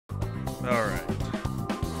Alright.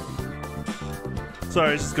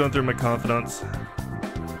 Sorry, just going through my confidants.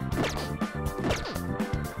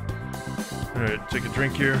 Alright, take a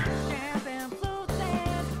drink here.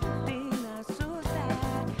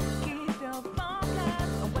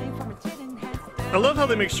 I love how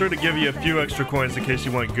they make sure to give you a few extra coins in case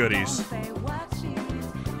you want goodies.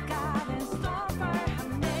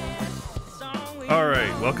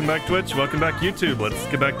 Alright, welcome back Twitch, welcome back YouTube. Let's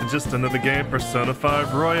get back to just another game, Persona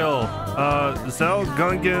 5 Royal. Zal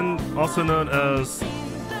Gungan, also known as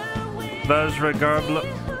Vajragarba,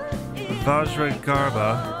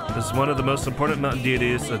 is one of the most important mountain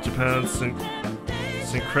deities of Japan's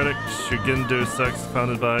syncretic Shugendu sects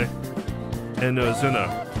founded by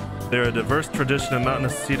Enozuno. There are a diverse tradition of mountain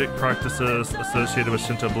ascetic practices associated with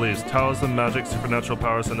Shinto beliefs, Taoism, magic, supernatural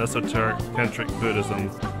powers, and esoteric tantric Buddhism.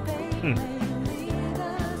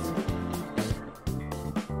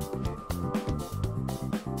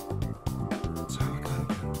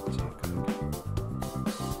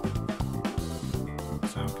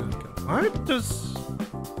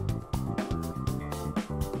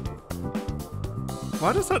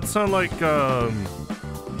 Why does that sound like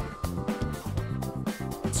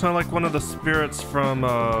one of the spirits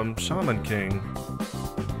from Shaman King?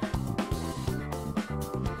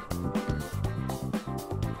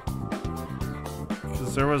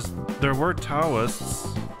 Because there were Taoists.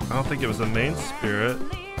 I don't think it was a main spirit.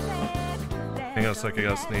 Hang on a sec, I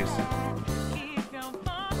gotta sneeze.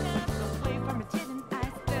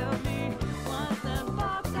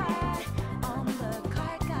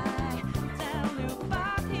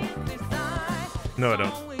 No, I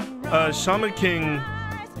don't. Shaman King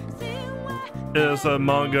is a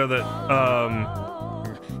manga that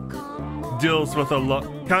deals with a lot.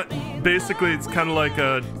 Basically, it's kind of like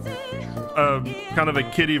a kind of a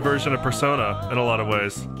kiddie version of Persona in a lot of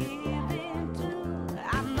ways.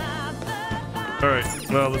 All right,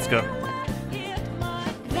 well, let's go.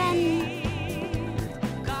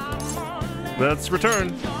 Let's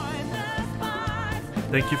return.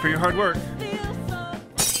 Thank you for your hard work.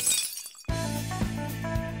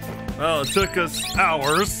 Well, it took us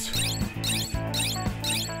hours,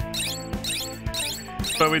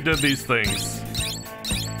 but we did these things.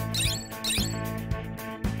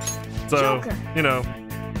 So, you know,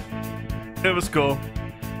 it was cool.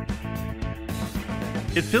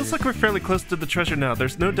 It feels like we're fairly close to the treasure now.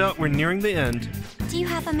 There's no doubt we're nearing the end. Do you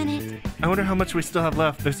have a minute? I wonder how much we still have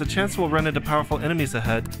left. There's a chance we'll run into powerful enemies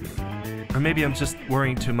ahead. Or maybe I'm just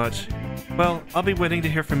worrying too much. Well, I'll be waiting to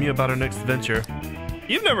hear from you about our next adventure.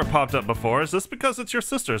 You've never popped up before. Is this because it's your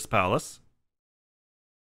sister's palace?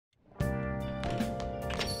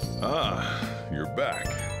 Ah, you're back.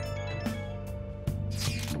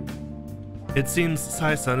 It seems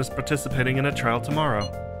Sai-san is participating in a trial tomorrow.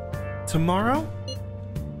 Tomorrow?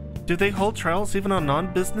 Do they hold trials even on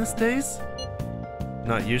non-business days?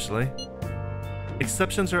 Not usually.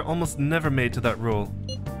 Exceptions are almost never made to that rule.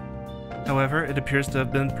 However, it appears to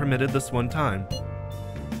have been permitted this one time.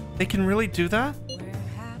 They can really do that?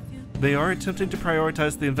 They are attempting to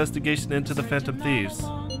prioritize the investigation into the Phantom Thieves.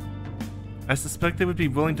 I suspect they would be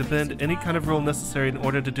willing to bend any kind of rule necessary in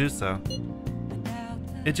order to do so.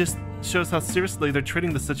 It just shows how seriously they're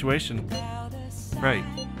treating the situation. Right.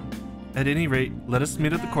 At any rate, let us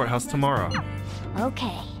meet at the courthouse tomorrow.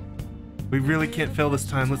 Okay. We really can't fail this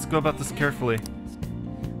time. Let's go about this carefully.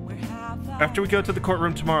 After we go to the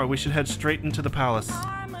courtroom tomorrow, we should head straight into the palace.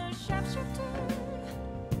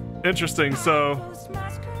 Interesting, so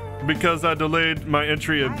because I delayed my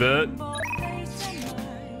entry a bit,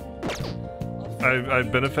 I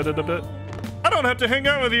benefited a bit. I don't have to hang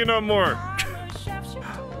out with you no more.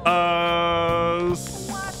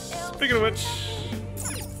 Speaking of which,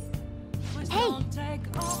 Hey!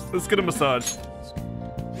 let's get a massage.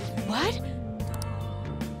 What?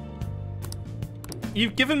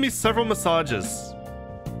 You've given me several massages.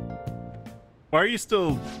 Why are you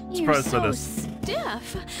still surprised by this? You're so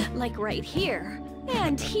stiff, like right here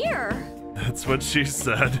and here. That's what she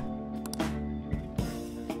said.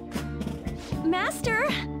 Master.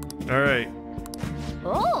 All right.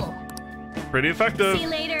 Oh! Pretty effective. See you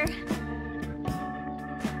later.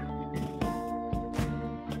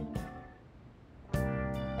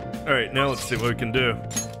 All right, now let's see what we can do.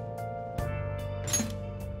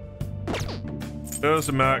 Those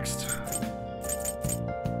are maxed.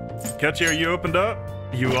 Akechi, are you opened up?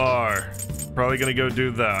 You are. Probably gonna go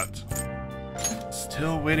do that.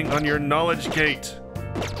 Still waiting on your knowledge gate.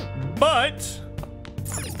 But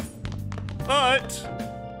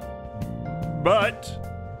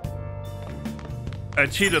I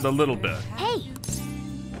cheated a little bit. Hey!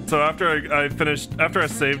 So after I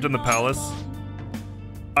saved in the palace,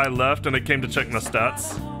 I left and I came to check my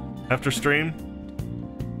stats after stream.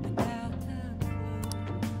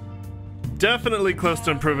 Definitely close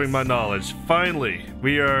to improving my knowledge. Finally,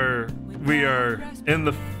 we are in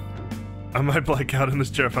the. I might black out in this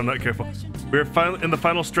chair if I'm not careful. We're finally in the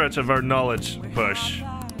final stretch of our knowledge push,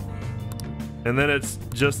 and then it's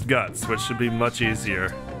just guts, which should be much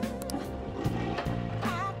easier.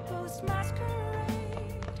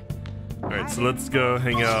 All right, so let's go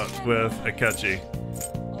hang out with Akechi.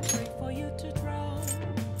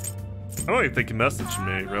 I don't even think he messaged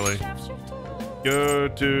me, really. Go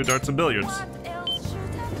to darts and billiards.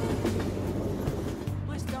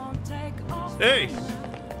 Hey!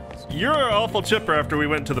 You're awful chipper after we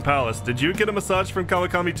went to the palace. Did you get a massage from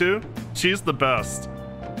Kawakami too? She's the best.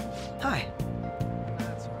 Hi.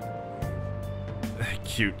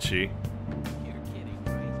 Cute, Chi.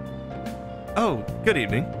 Oh, good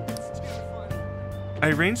evening. I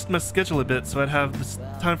arranged my schedule a bit so I'd have this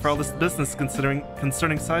time for all this business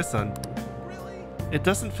concerning Sai-san. It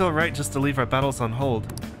doesn't feel right just to leave our battles on hold.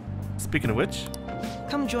 Speaking of which,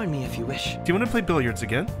 Come join me if you wish. do you want to play billiards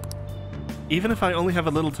again? Even if I only have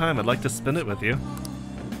a little time, I'd like to spend it with you.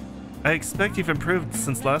 I expect you've improved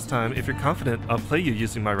since last time. If you're confident, I'll play you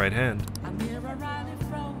using my right hand.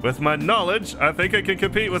 With my knowledge, I think I can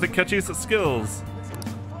compete with Akechi's skills.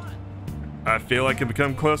 I feel I can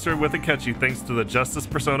become closer with Akechi thanks to the Justice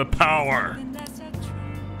Persona power.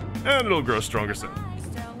 And it'll grow stronger soon.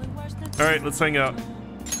 Alright, let's hang out.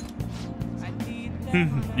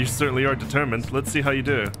 You certainly are determined. Let's see how you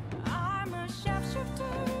do.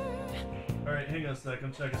 Alright, hang on a sec.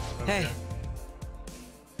 I'm checking something. Hey.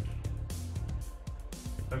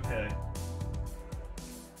 Okay.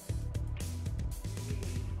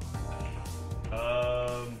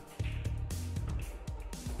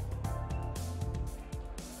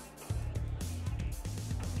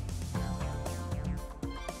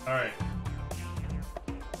 Alright.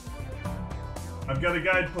 I've got a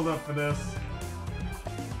guide pulled up for this.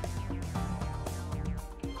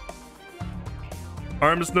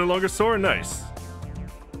 Arm is no longer sore, nice.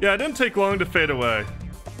 Yeah, it didn't take long to fade away.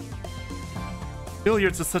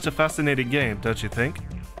 Billiards is such a fascinating game, don't you think?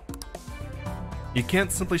 You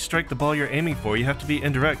can't simply strike the ball you're aiming for, you have to be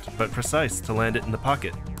indirect but precise to land it in the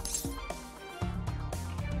pocket.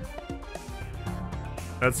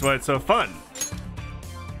 That's why it's so fun.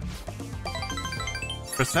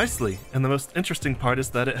 Precisely, and the most interesting part is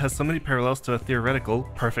that it has so many parallels to a theoretical,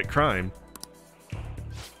 perfect crime.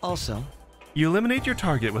 Also, You eliminate your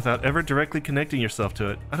target without ever directly connecting yourself to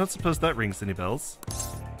it. I don't suppose that rings any bells.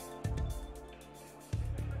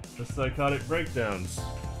 The psychotic breakdowns.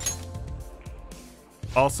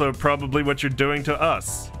 Also probably what you're doing to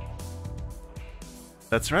us.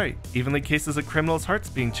 That's right, even the cases of criminals' hearts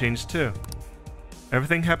being changed too.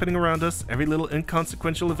 Everything happening around us, every little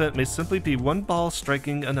inconsequential event may simply be one ball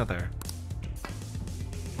striking another.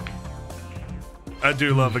 I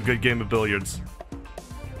do love a good game of billiards.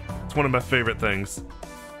 It's one of my favorite things.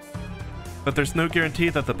 But there's no guarantee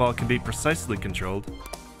that the ball can be precisely controlled.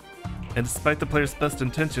 And despite the player's best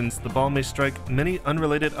intentions, the ball may strike many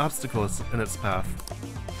unrelated obstacles in its path.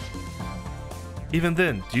 Even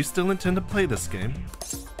then, do you still intend to play this game?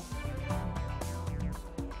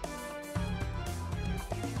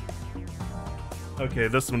 Okay,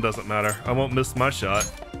 this one doesn't matter. I won't miss my shot.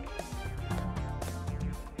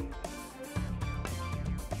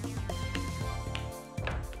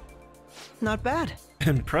 not bad.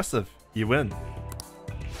 Impressive. You win.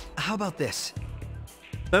 How about this?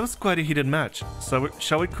 That was quite a heated match. So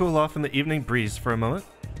shall we cool off in the evening breeze for a moment?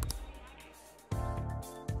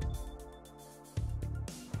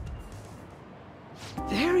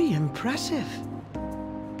 Very impressive.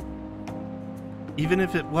 Even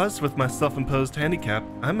if it was with my self-imposed handicap,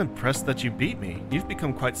 I'm impressed that you beat me. You've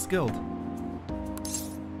become quite skilled.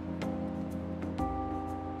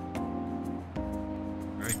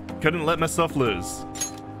 I couldn't let myself lose.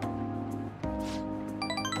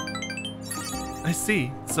 I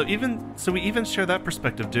see. So we even share that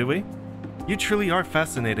perspective, do we? You truly are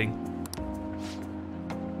fascinating.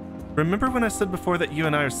 Remember when I said before that you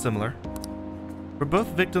and I are similar? We're both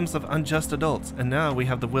victims of unjust adults, and now we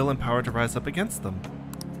have the will and power to rise up against them.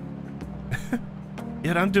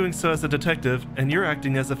 Yet I'm doing so as a detective, and you're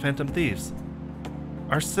acting as a phantom thieves.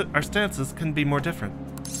 Our stances couldn't be more different.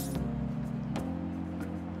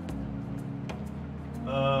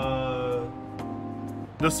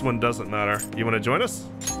 This one doesn't matter. You want to join us?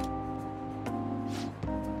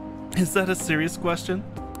 Is that a serious question?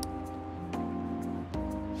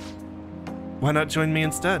 Why not join me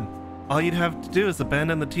instead? All you'd have to do is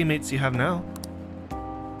abandon the teammates you have now.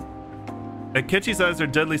 Akechi's eyes are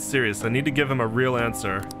deadly serious. I need to give him a real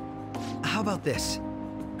answer. How about this?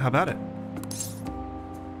 How about it?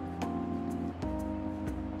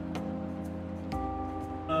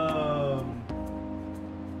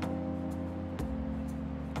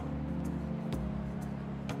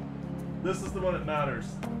 This is the one that matters.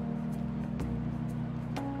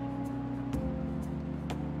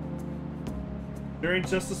 During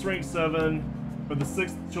Justice Rank 7, for the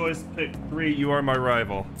 6th choice, pick 3, you are my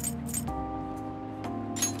rival.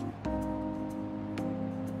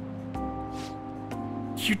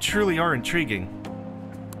 You truly are intriguing.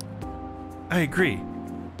 I agree.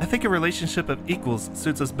 I think a relationship of equals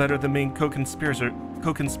suits us better than being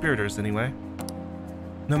co-conspirators anyway.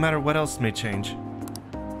 No matter what else may change.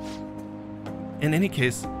 In any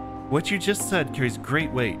case, what you just said carries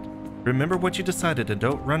great weight. Remember what you decided and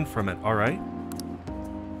don't run from it, alright?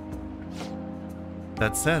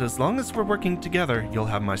 That said, as long as we're working together, you'll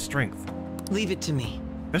have my strength. Leave it to me.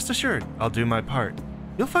 Rest assured, I'll do my part.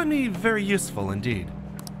 You'll find me very useful indeed.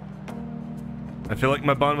 I feel like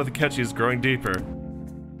my bond with Akechi is growing deeper.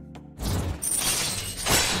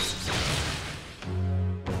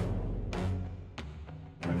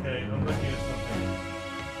 Okay, I'm looking at something.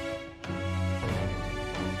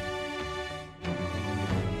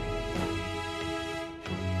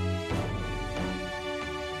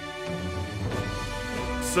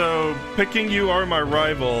 So, picking you are my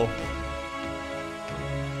rival.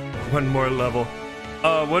 One more level.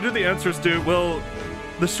 What do the answers do? Well,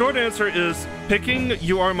 the short answer is picking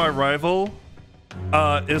you are my rival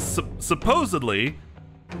is supposedly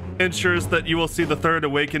ensures that you will see the third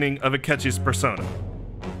awakening of Akechi's persona.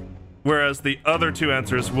 Whereas the other two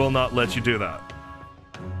answers will not let you do that.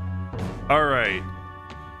 Alright.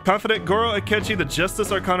 Confident Goro Akechi, the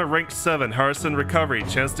Justice Arcana rank 7, Harrison Recovery,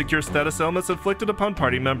 chance to cure status ailments inflicted upon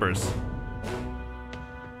party members.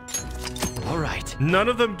 Alright. None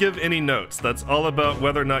of them give any notes. That's all about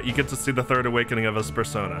whether or not you get to see the third awakening of his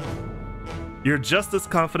persona. Your Justice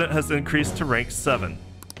Confident has increased to rank 7.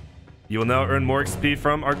 You will now earn more XP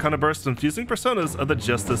from Arcana Burst infusing personas of the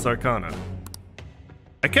Justice Arcana.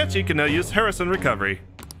 Akechi can now use Harrison Recovery.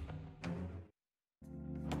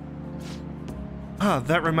 Ah,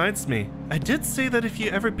 that reminds me. I did say that if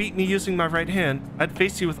you ever beat me using my right hand, I'd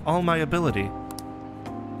face you with all my ability.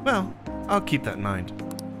 Well, I'll keep that in mind.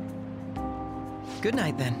 Good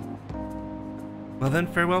night, then. Well then,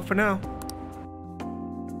 farewell for now.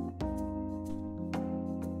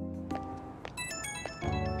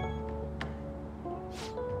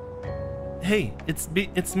 Hey, it's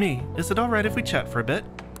me. Is it alright if we chat for a bit?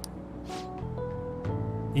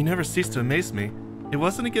 You never cease to amaze me. It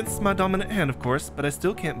wasn't against my dominant hand, of course, but I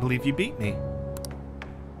still can't believe you beat me.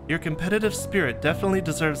 Your competitive spirit definitely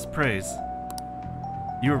deserves praise.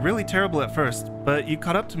 You were really terrible at first, but you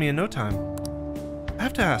caught up to me in no time. I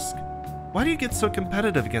have to ask, why do you get so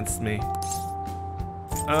competitive against me?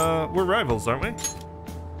 We're rivals, aren't we?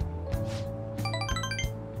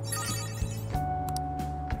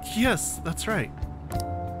 Yes, that's right.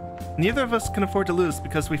 Neither of us can afford to lose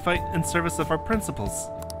because we fight in service of our principles.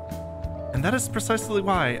 And that is precisely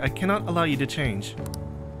why I cannot allow you to change.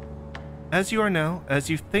 As you are now, as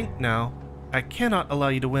you think now, I cannot allow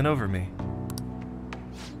you to win over me.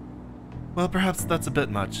 Well, perhaps that's a bit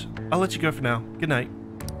much. I'll let you go for now. Good night.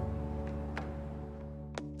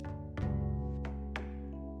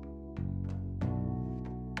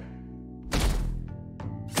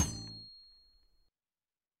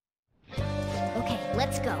 Okay,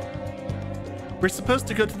 let's go. We're supposed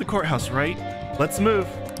to go to the courthouse, right? Let's move.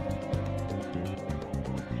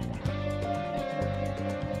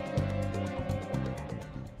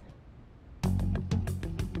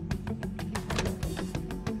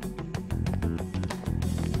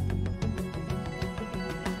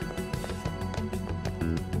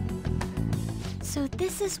 So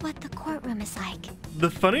this is what the courtroom is like. The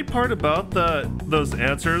funny part about those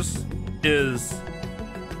answers is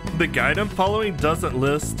the guide I'm following doesn't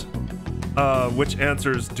list which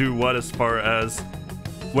answers do what as far as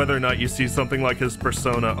whether or not you see something like his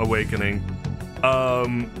persona awakening.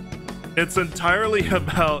 It's entirely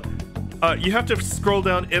about you have to scroll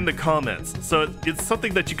down in the comments, so it's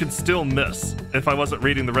something that you can still miss if I wasn't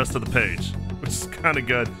reading the rest of the page, which is kind of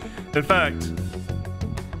good. In fact,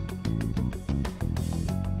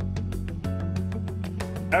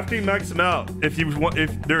 after you max him out,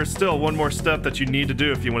 if there's still one more step that you need to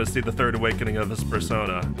do if you want to see the third awakening of his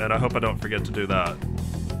persona, and I hope I don't forget to do that.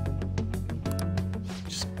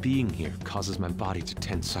 Just being here causes my body to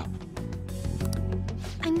tense up.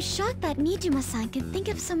 I'm shocked that Nijima-san could think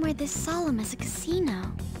of somewhere this solemn as a casino.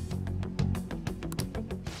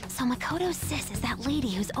 So Makoto's sis is that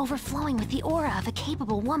lady who's overflowing with the aura of a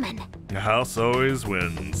capable woman. The house always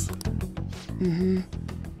wins.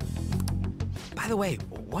 By the way,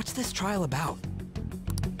 what's this trial about?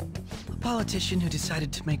 A politician who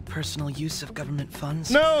decided to make personal use of government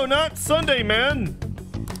funds? No, not Sunday, man!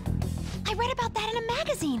 I read about that in a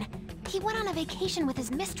magazine. He went on a vacation with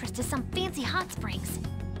his mistress to some fancy hot springs.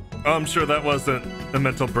 I'm sure that wasn't a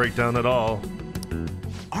mental breakdown at all.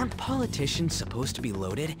 Aren't politicians supposed to be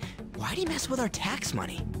loaded? Why'd he mess with our tax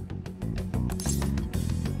money?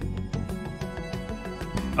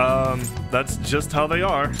 That's just how they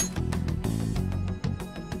are.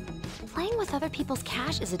 Playing with other people's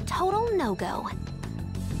cash is a total no-go.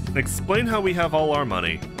 Explain how we have all our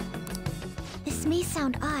money. This may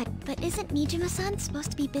sound odd, but isn't Nijima-san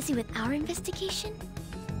supposed to be busy with our investigation?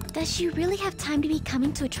 Does she really have time to be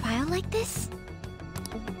coming to a trial like this?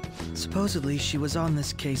 Supposedly, she was on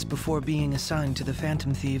this case before being assigned to the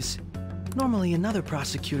Phantom Thieves. Normally, another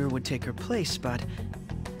prosecutor would take her place, but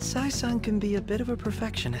Sai-san can be a bit of a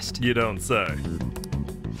perfectionist. You don't say.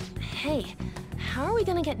 Hey, how are we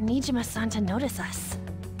gonna get Nijima-san to notice us?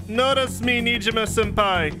 Notice me,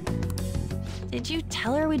 Nijima-senpai! Did you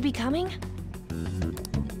tell her we'd be coming?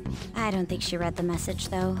 I don't think she read the message,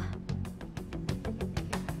 though.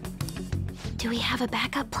 Do we have a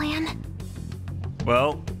backup plan?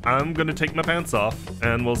 Well, I'm gonna take my pants off,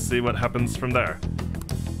 and we'll see what happens from there.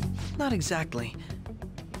 Not exactly,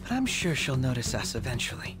 but I'm sure she'll notice us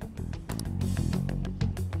eventually.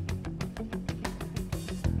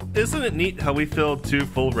 Isn't it neat how we filled 2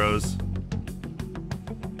 full rows?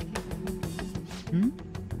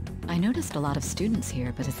 I noticed a lot of students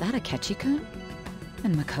here, but is that Akechi-kun?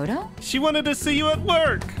 And Makoto? She wanted to see you at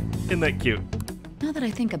work! Isn't that cute? Now that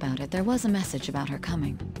I think about it, there was a message about her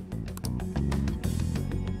coming.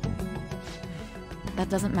 That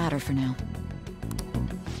doesn't matter for now.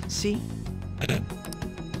 See?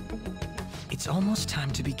 It's almost time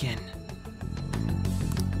to begin.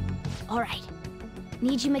 Alright.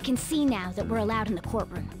 Nijima can see now that we're allowed in the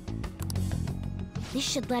courtroom. This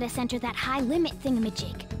should let us enter that high-limit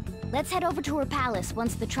thingamajig. Let's head over to her palace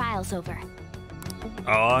once the trial's over.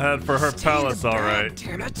 Oh, I'll head for her palace, alright.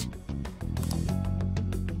 Damn it!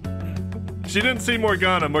 She didn't see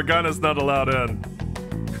Morgana. Morgana's not allowed in.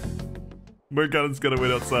 Morgana's gonna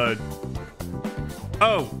wait outside.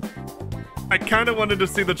 Oh! I kinda wanted to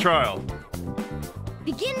see the trial.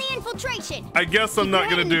 Begin the infiltration! I guess I'm not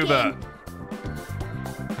gonna do that.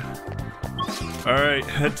 Alright,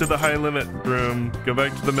 head to the high limit room. Go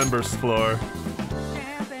back to the members floor.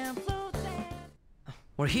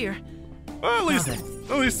 We're here. Well,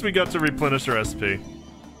 at least we got to replenish our SP.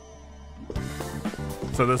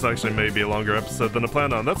 So this actually may be a longer episode than I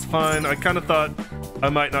planned on. That's fine. I kind of thought I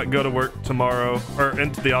might not go to work tomorrow, or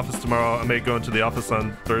into the office tomorrow. I may go into the office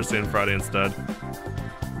on Thursday and Friday instead.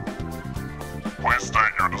 Please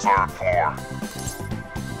state your desired floor.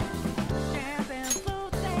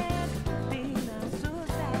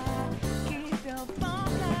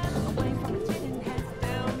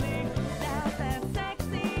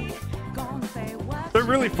 They're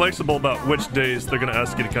really flexible about which days they're gonna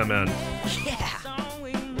ask you to come in.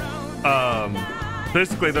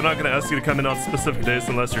 Basically, they're not gonna ask you to come in on specific days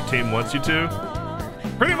unless your team wants you to.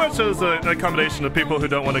 Pretty much as an accommodation of people who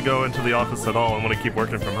don't want to go into the office at all and want to keep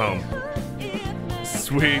working from home.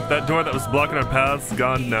 Sweet, that door that was blocking our paths,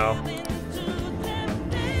 gone now.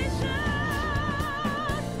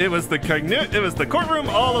 It was the courtroom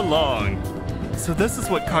all along. So this is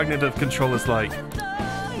what cognitive control is like.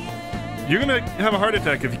 You're gonna have a heart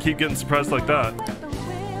attack if you keep getting surprised like that.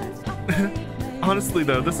 Honestly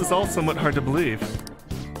though, this is all somewhat hard to believe.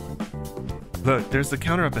 Look, there's the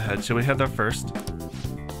counter up ahead. Shall we head there first?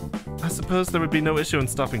 I suppose there would be no issue in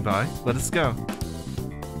stopping by. Let us go.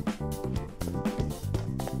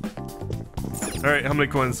 Alright, how many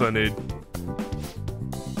coins do I need?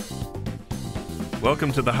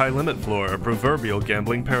 Welcome to the high limit floor, a proverbial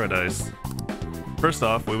gambling paradise. First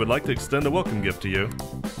off, we would like to extend a welcome gift to you.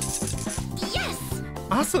 Yes!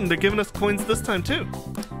 Awesome, they're giving us coins this time too.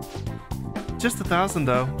 Just 1,000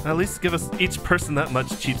 though. At least give us each person that much,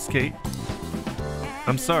 cheapskate.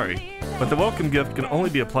 I'm sorry, but the welcome gift can only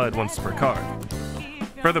be applied once per card.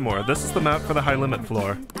 Furthermore, this is the map for the high limit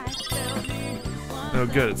floor. Oh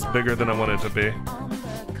good, it's bigger than I wanted it to be.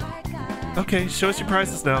 Okay, show us your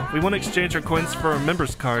prizes now. We want to exchange our coins for our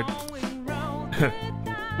member's card.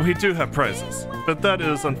 We do have prizes, but that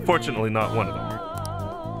is unfortunately not one of them.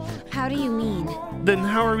 How do you mean? Then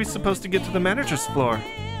how are we supposed to get to the manager's floor?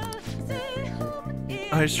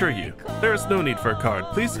 I assure you, there is no need for a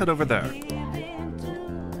card. Please head over there.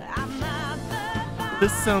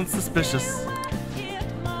 This sounds suspicious.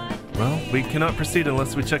 Well, we cannot proceed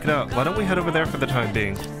unless we check it out. Why don't we head over there for the time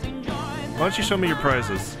being? Why don't you show me your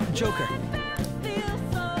prizes? Joker.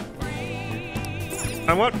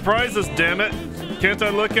 I want prizes, damn it! Can't I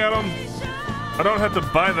look at them? I don't have to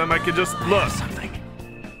buy them, I can just look. Something.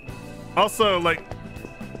 Also, like,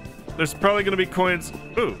 there's probably gonna be coins.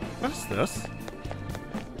 Ooh, what is this?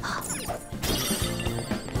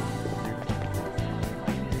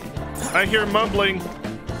 I hear mumbling.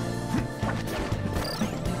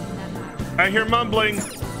 I hear mumbling.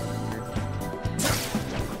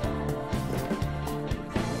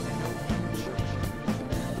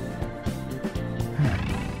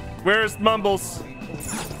 Where's Mumbles?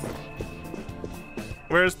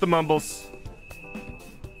 Where's the Mumbles?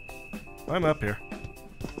 I'm up here.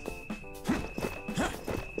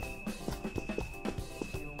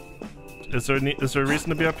 Is there a reason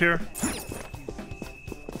to be up here?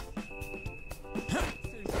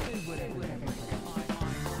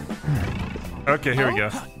 Okay, here we go.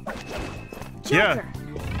 Yeah,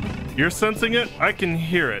 you're sensing it? I can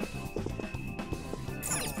hear it.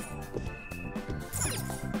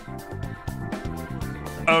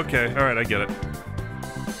 Okay, alright, I get it.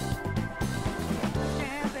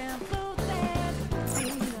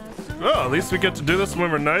 Oh, at least we get to do this when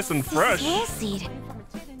we're nice and fresh. This is seed.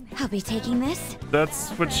 I'll be taking this.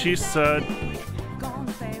 That's what she said.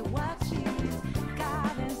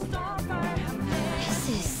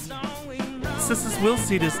 Sis's will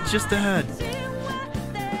seat is just ahead.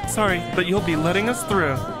 Sorry, but you'll be letting us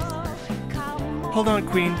through. Hold on,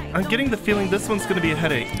 Queen. I'm getting the feeling this one's gonna be a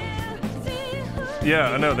headache.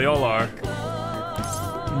 Yeah, I know, they all are.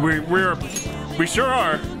 We sure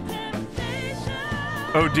are.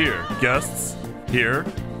 Oh dear, guests? Here?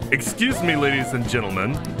 Excuse me, ladies and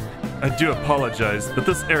gentlemen. I do apologize, but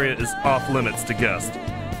this area is off limits to guests.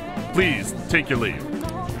 Please, take your leave.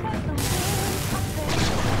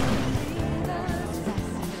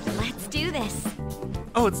 Let's do this.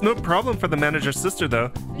 Oh, it's no problem for the manager's sister,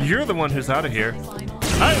 though. You're the one who's out of here.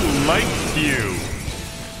 I like you.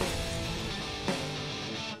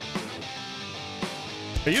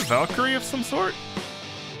 Are you Valkyrie of some sort?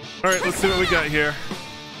 Alright, let's see what we got here.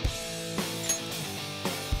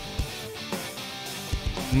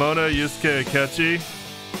 Mona, Yusuke, Akechi.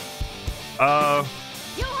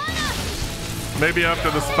 Maybe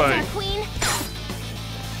after this fight.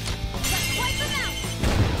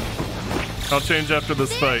 I'll change after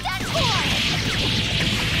this fight.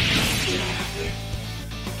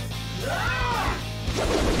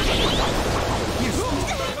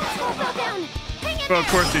 Well, of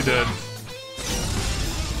course he did.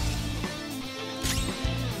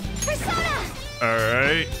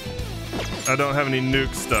 Alright. I don't have any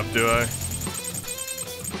nuke stuff, do I?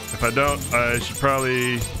 If I don't, I should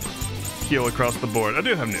probably heal across the board. I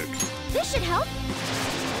do have nuke. This should help.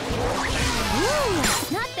 Ooh,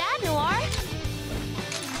 not bad, Noir.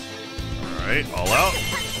 Alright, all out.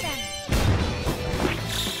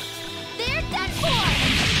 There's that boy.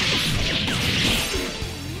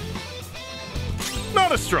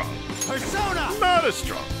 Not as strong. Persona! Not as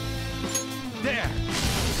strong. There!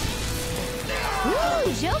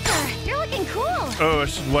 Ooh, Joker, you're looking cool. Oh, I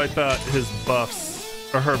should wipe out his buffs.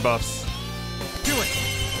 Or her buffs. Do it!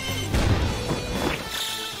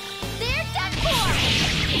 There's that boy.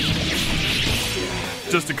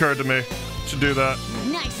 Just occurred to me. Should do that.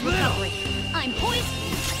 Nice recovery. I'm poised.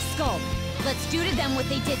 Skull. Let's do to them what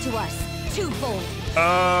they did to us. Twofold.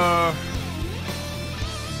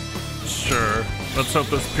 Sure. Let's hope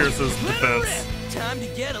this pierces defense. Time to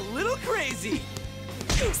get a little crazy!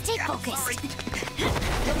 Stay focused.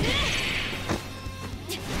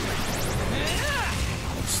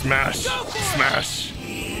 Smash. Smash.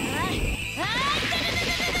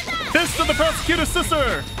 Fist of the prosecutor's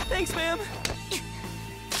sister! Thanks, ma'am!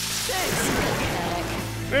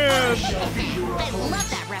 And I love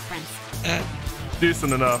that reference.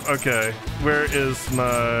 decent enough. Okay. Where is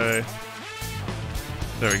my...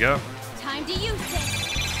 There we go. Time to use this.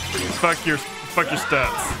 Fuck your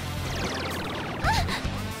stats.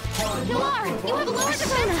 Noir, you have a lower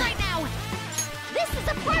defense right now. This is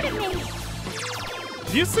a part of me.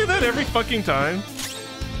 Do you say that every fucking time?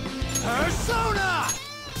 Persona!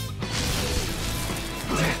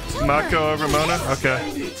 Mako over Mona?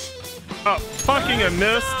 Okay. Oh, fucking I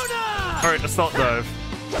missed. Alright, assault dive.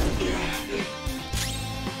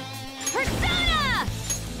 Persona!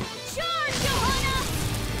 Charge, Johanna!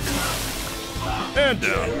 And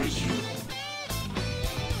down.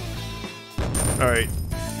 Alright.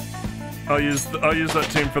 I'll use that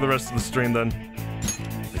team for the rest of the stream then.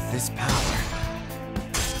 With this power.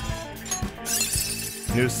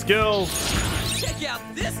 New skill. Check out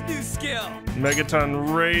this new skill.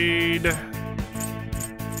 Megaton Raid.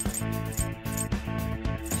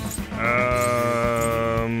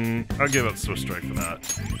 I'll give up Swift Strike for that.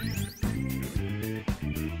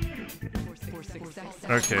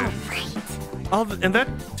 Okay. And that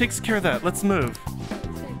takes care of that. Let's move.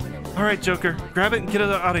 Alright, Joker. Grab it and get it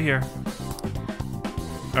out of here.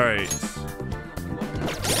 Alright.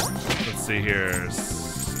 Let's see here.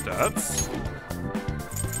 Stats.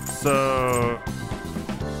 So...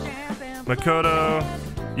 Makoto,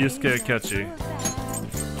 Yusuke, Akechi.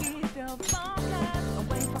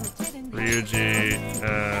 Ryuji,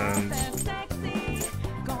 and...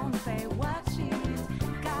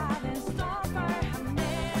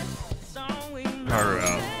 Haru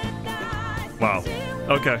out. Wow.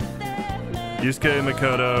 Okay. Yusuke,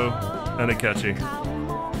 Makoto, and Akechi.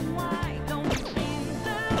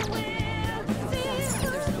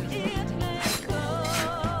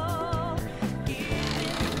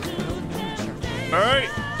 Alright,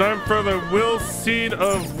 time for the Will Seed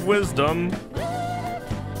of Wisdom.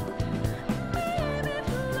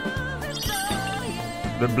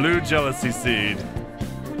 The Blue Jealousy Seed.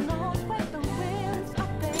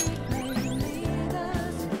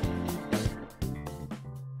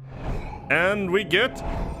 And we get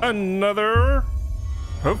another,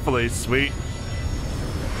 hopefully sweet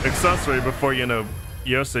accessory before, you know,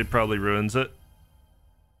 Yosei probably ruins it.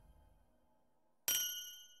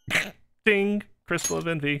 Ding! Crystal of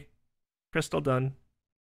Envy. Crystal done.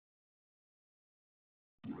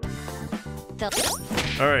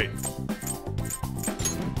 Alright.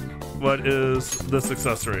 What is this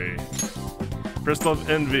accessory? Crystal of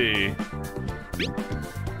Envy.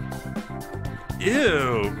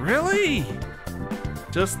 Ew, really?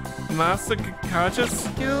 Just Masakaja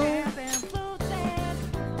skill?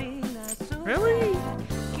 Really?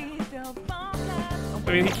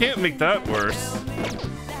 I mean, he can't make that worse.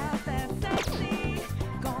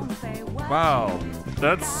 Wow,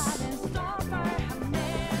 that's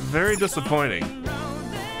very disappointing.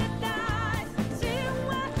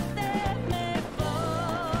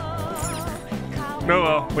 Oh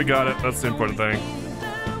well, we got it. That's the important thing.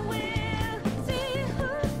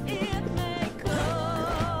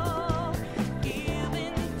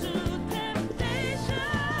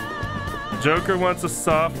 Joker wants a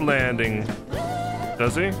soft landing.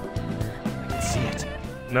 Does he? I can see it.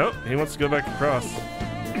 Nope, he wants to go back across.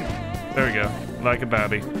 There we go, like a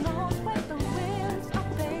babby.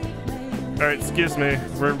 Alright, excuse me.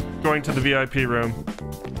 We're going to the VIP room.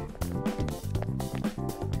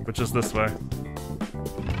 Which is this way.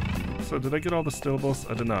 So did I get all the stillables?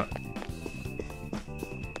 I did not.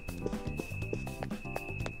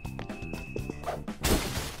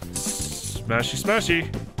 Smashy smashy!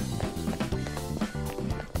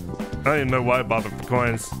 I don't even know why I bothered with the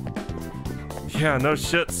coins. Yeah, no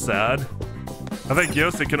shit, sad. I think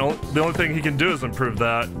Yosei can the only thing he can do is improve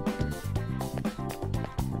that.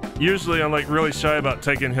 Usually I'm like really shy about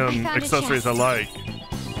taking him accessories I like.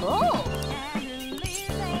 Oh.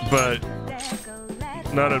 But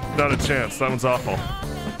not a chance. That one's awful.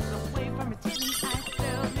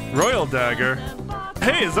 Royal Dagger.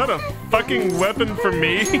 Hey, is that a fucking weapon for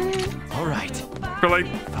me? All right. For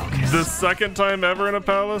like the second time ever in a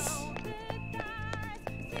palace?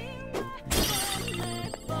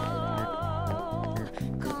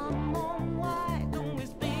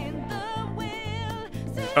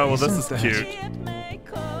 Oh, well, this is cute.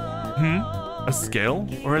 A scale?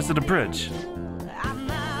 Or is it a bridge?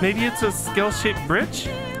 Maybe it's a scale-shaped bridge?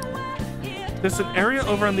 There's an area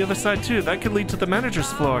over on the other side, too. That could lead to the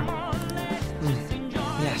manager's floor.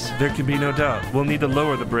 Yes. There can be no doubt. We'll need to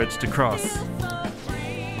lower the bridge to cross.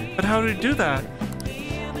 But how do we do that?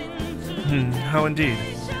 How indeed.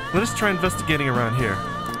 Let us try investigating around here.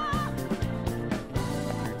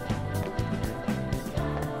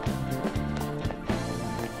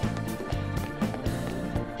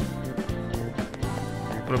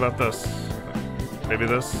 What about this? Maybe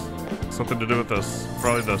this? Something to do with this.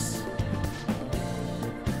 Probably this.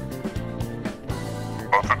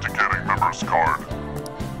 Authenticating member's card.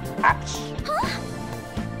 Oops.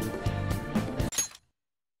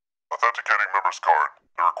 Authenticating member's card.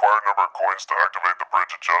 The required number of coins to activate the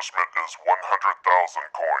bridge adjustment is 100,000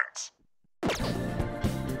 coins.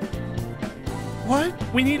 What?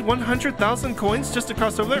 We need 100,000 coins just to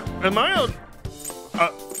cross over there? Am I on?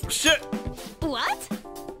 Shit! What?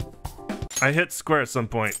 I hit square at some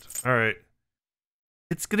point. Alright.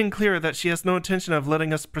 It's getting clearer that she has no intention of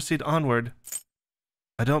letting us proceed onward.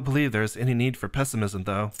 I don't believe there is any need for pessimism,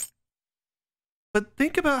 though. But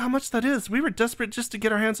think about how much that is. We were desperate just to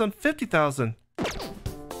get our hands on 50,000.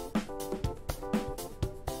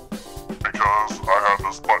 Akechi, because I had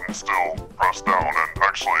this button still pressed down, and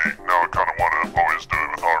actually, now I kind of want to always do it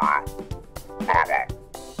with Haru. But I won't.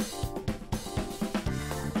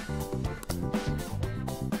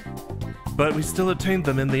 But we still obtained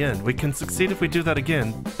them in the end. We can succeed if we do that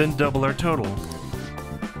again, then double our total.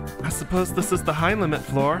 I suppose this is the high limit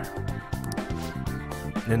floor.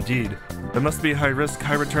 Indeed. There must be a high-risk,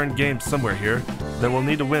 high-return game somewhere here that we'll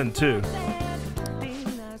need to win, too.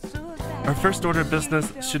 Our first order of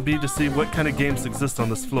business should be to see what kind of games exist on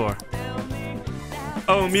this floor.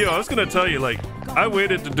 Oh, Mew, I was gonna tell you, like, I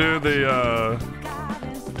waited to do the,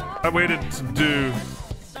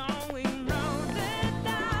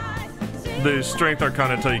 the Strength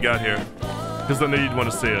Arcana until you got here. Because I knew you'd want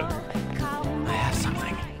to see it. I have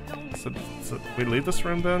something. So we leave this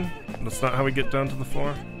room then? That's not how we get down to the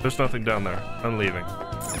floor? There's nothing down there. I'm leaving.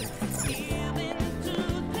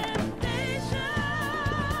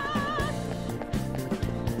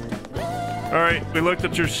 Alright, we looked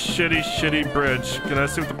at your shitty bridge. Can I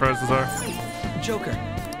see what the prizes are? Joker.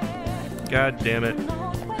 God damn it.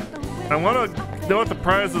 I want to know what the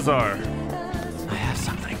prizes are. I have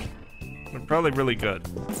something. They're probably really good.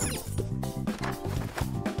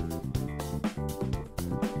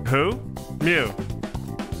 Who? Mew.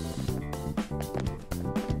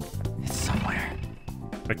 It's somewhere.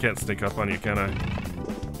 I can't sneak up on you, can I?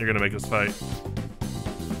 You're gonna make us fight.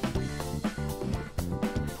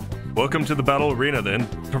 Welcome to the battle arena, the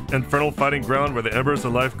infernal fighting ground where the embers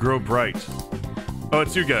of life grow bright. Oh,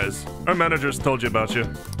 it's you guys. Our managers told you about you.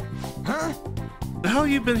 Huh? The hell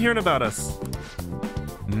you've been hearing about us?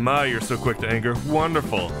 My, you're so quick to anger.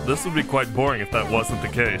 Wonderful. This would be quite boring if that wasn't the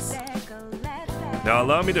case. Now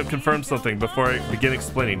allow me to confirm something before I begin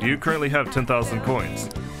explaining. Do you currently have 10,000 coins?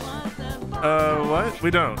 What? We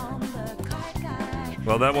don't.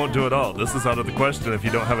 Well, that won't do at all. This is out of the question if you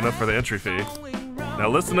don't have enough for the entry fee. Now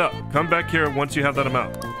listen up. Come back here once you have that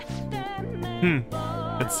amount.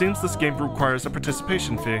 It seems this game requires a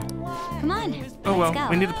participation fee. Come on. Oh well, let's go.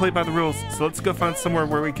 we need to play by the rules, so let's go find somewhere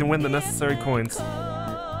where we can win the necessary coins.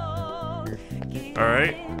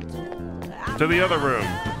 Alright. To the other room.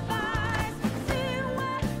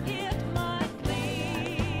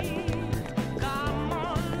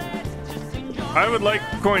 I would like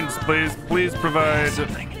coins, please. Please provide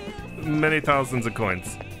many thousands of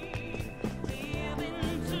coins.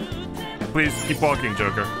 Please keep walking,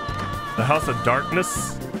 Joker. The House of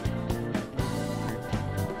Darkness.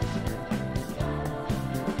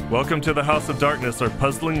 Welcome to the House of Darkness, our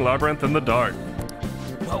puzzling labyrinth in the dark.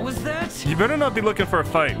 What was that? You better not be looking for a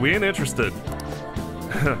fight. We ain't interested.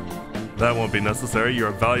 That won't be necessary.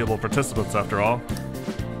 You're valuable participants after all.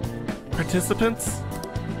 Participants?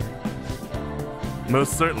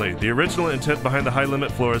 Most certainly. The original intent behind the high limit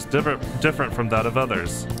floor is different from that of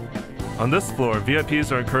others. On this floor,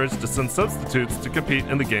 VIPs are encouraged to send substitutes to compete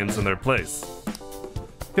in the games in their place.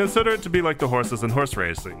 Consider it to be like the horses in horse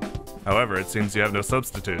racing. However, it seems you have no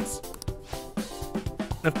substitutes.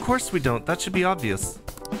 Of course we don't. That should be obvious.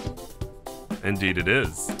 Indeed it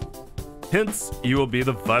is. Hence, you will be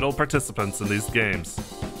the vital participants in these games.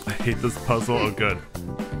 I hate this puzzle. Oh, good.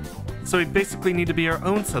 So we basically need to be our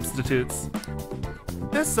own substitutes.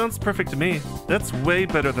 That sounds perfect to me. That's way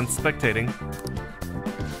better than spectating.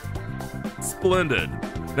 Splendid.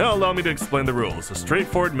 Now allow me to explain the rules. A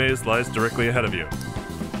straightforward maze lies directly ahead of you.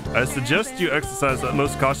 I suggest you exercise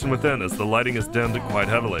utmost caution within, as the lighting is dimmed quite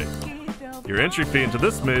heavily. Your entry fee into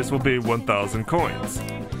this maze will be 1,000 coins.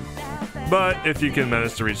 But if you can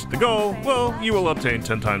manage to reach the goal, well, you will obtain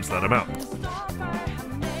 10 times that amount.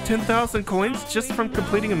 10,000 coins just from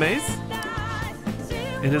completing a maze?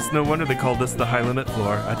 It is no wonder they call this the high limit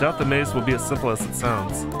floor. I doubt the maze will be as simple as it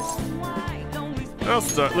sounds.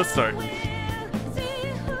 Let's start.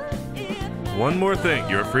 One more thing,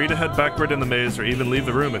 you're free to head backward in the maze or even leave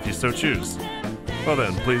the room if you so choose. Well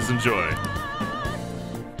then, please enjoy.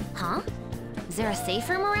 Huh? Is there a safe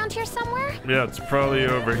room around here somewhere? Yeah, it's probably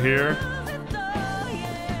over here.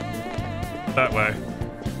 That way.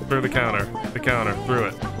 Through the counter. The counter. Through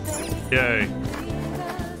it. Yay.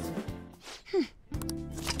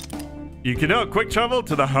 You can now quick travel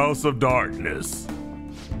to the House of Darkness.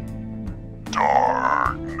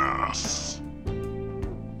 Darkness.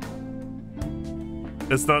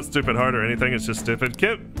 It's not stupid hard or anything, it's just stupid.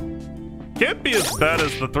 Can't be as bad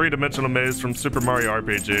as the three-dimensional maze from Super Mario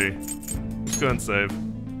RPG. Let's go and save.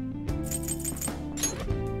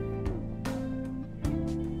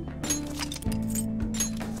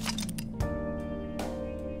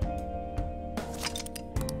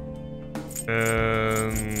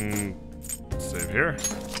 And save here.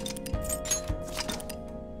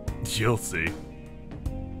 You'll see.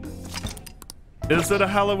 Is it a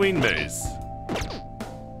Halloween maze?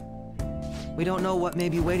 We don't know what may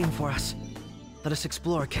be waiting for us. Let us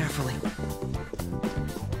explore carefully.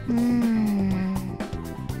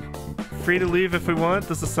 Free to leave if we want.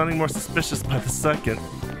 This is sounding more suspicious by the second.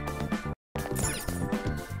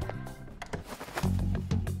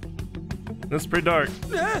 It's pretty dark.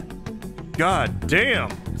 God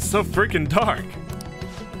damn, it's so freaking dark.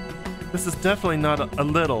 This is definitely not a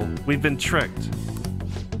little. We've been tricked.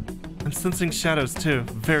 I'm sensing shadows too.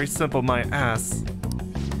 Very simple, my ass.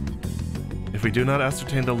 If we do not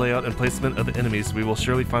ascertain the layout and placement of the enemies, we will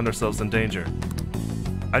surely find ourselves in danger.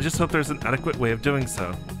 I just hope there's an adequate way of doing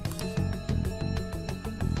so.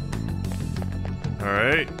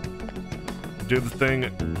 Alright. Do the thing.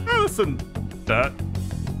 Oh, this isn't that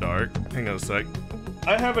dark. Hang on a sec.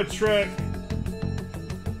 I have a trick.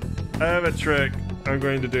 I'm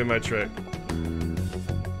going to do my trick.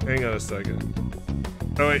 Hang on a second.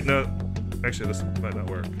 Oh wait, no. Actually, this might not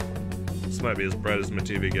work. This might be as bright as my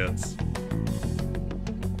TV gets.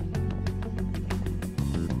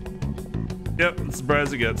 Yep, it's as bright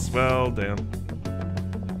as it gets. Well, damn.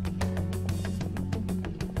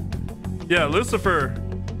 Yeah, Lucifer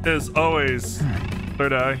is always...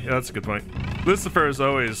 Third eye? Yeah, that's a good point. Lucifer is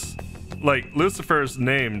always... Like, Lucifer's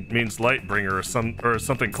name means light bringer or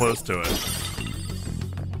something close to it.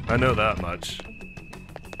 I know that much.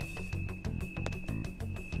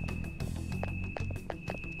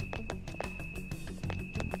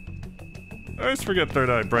 I always forget third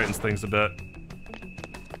eye brightens things a bit.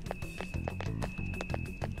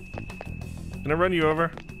 Can I run you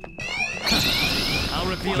over? I'll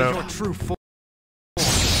reveal No. your true form.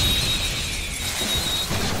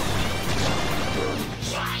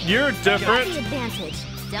 You're Got different. the advantage.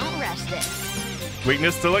 Don't rush this.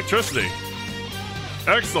 Weakness to electricity.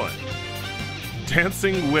 Excellent.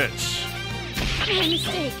 Dancing Witch. My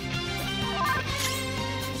mistake.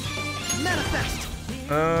 Manifest!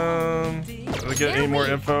 Did I get any more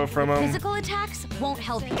info from him? Physical attacks won't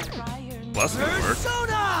help you. Bless me, work.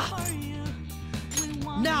 Persona!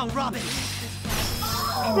 Now, Robin!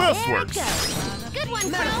 This There works. it goes. Good one, Crow.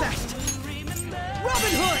 Manifest!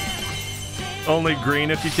 Robin Hood! Only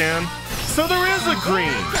green if you can. So there is a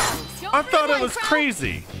green. I thought it was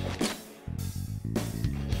crazy.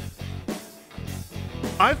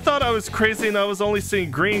 I thought I was crazy and I was only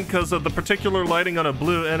seeing green because of the particular lighting on a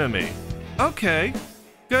blue enemy. Okay,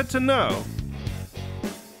 good to know.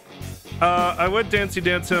 I would Dancey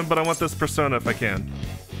Dance him, but I want this persona if I can.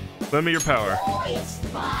 Lend me your power. It's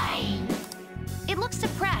fine. It looks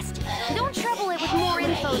suppressed. Don't trouble it with more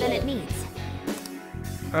info than it needs.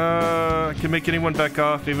 I can make anyone back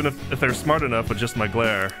off even if they're smart enough with just my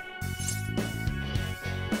glare.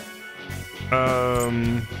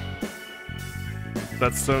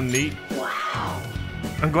 That's so neat. Wow.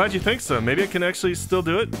 I'm glad you think so. Maybe I can actually still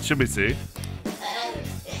do it. Should we see?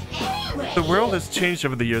 The world has changed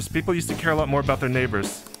over the years. People used to care a lot more about their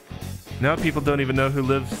neighbors. Now people don't even know who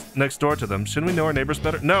lives next door to them. Shouldn't we know our neighbors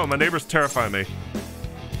better? No, my neighbors terrify me.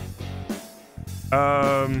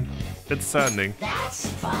 It's saddening. That's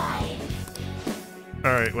fine.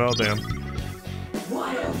 Alright, well, damn.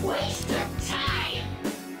 What a waste of time.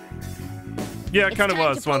 Yeah, it It's kind of time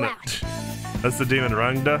was, to pull wasn't it? That's the demon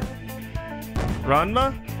Rangda.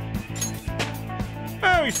 Ranma?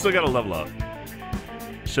 Oh, we still gotta level up.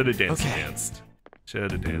 Should've danced.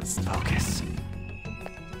 Should've danced. Focus.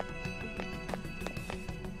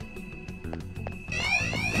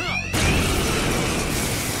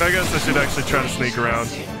 I guess I should actually try to sneak around.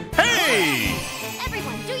 Hey!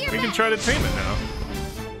 Everyone, do your We can best. try to tame it now.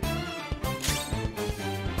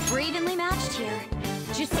 We're evenly matched here.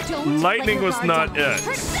 Just don't Lightning let your was guard not down. it.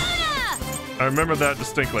 Persona! I remember that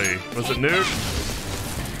distinctly. Was it Nuke?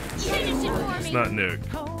 Finish it for It's me. not Nuke.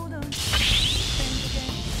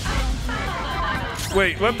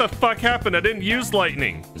 Wait, what the fuck happened? I didn't use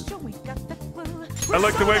lightning. I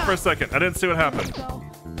looked away for a second. I didn't see what happened.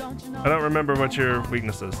 I don't remember what your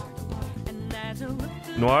weakness is.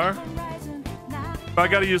 Noir? I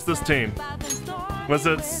gotta use this team. Was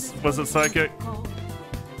it psychic?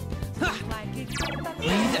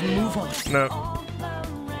 Breathe and move on. No.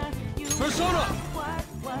 Persona!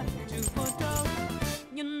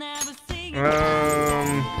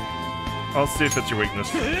 I'll see if it's your weakness.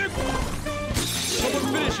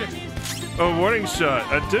 Someone finish it! Oh, warning shot.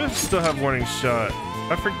 I do still have warning shot.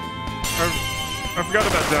 I forgot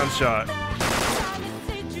about down shot.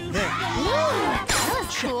 Ooh, that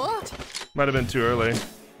was cool. Might have been too early.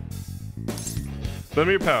 Lend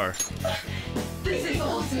me your power. This is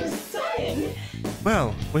all so exciting.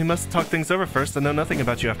 Well, we must talk things over first. I know nothing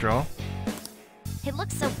about you after all. It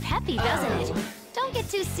looks so peppy, doesn't it? Don't Don't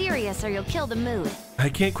get too serious or you'll kill the mood. I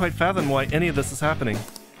can't quite fathom why any of this is happening.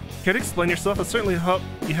 Care to explain yourself? I certainly hope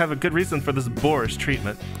you have a good reason for this boorish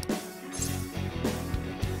treatment.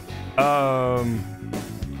 That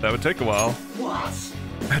would take a while. What?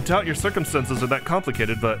 I doubt your circumstances are that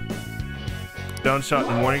complicated, but... Down shot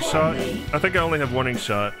and warning shot? I think I only have warning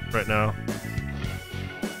shot right now.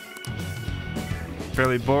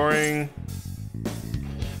 Fairly boring.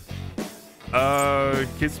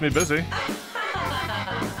 Keeps me busy.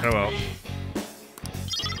 Oh well.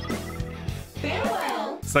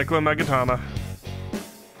 Farewell. Cyclomegatama.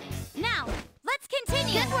 Now, let's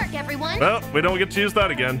continue. Good work, everyone. Well, we don't get to use that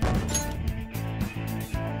again.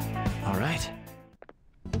 All right.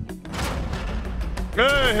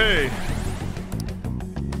 Hey, hey!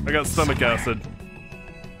 I got stomach acid.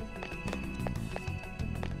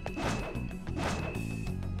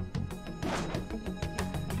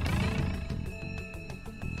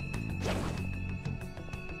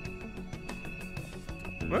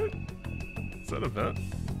 What? Is that a vent?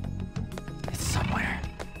 It's somewhere.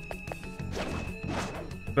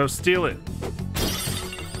 No, steal it.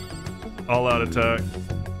 All out attack.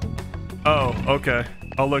 Oh, okay.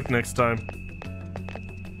 I'll look next time.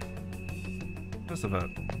 What's the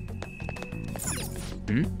vent?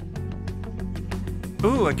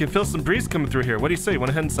 Ooh, I can feel some breeze coming through here. What do you say? Want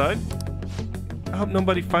to head inside? I hope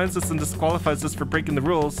nobody finds us and disqualifies us for breaking the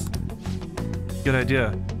rules. Good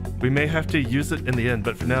idea. We may have to use it in the end,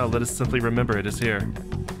 but for now, let us simply remember it is here.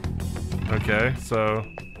 Okay, so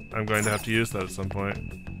I'm going to have to use that at some point.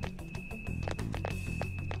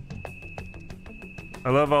 I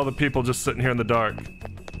love all the people just sitting here in the dark.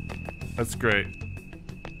 That's great.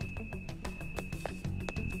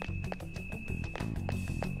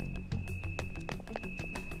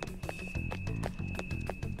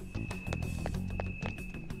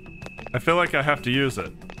 I feel like I have to use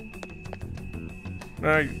it.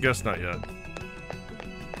 I guess not yet.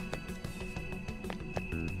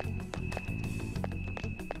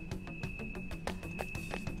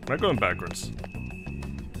 Am I going backwards?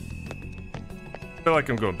 I feel like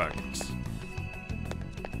I'm going backwards.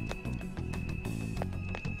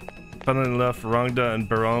 Funnily enough, Rongda and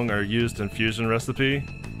Barong are used in fusion recipe.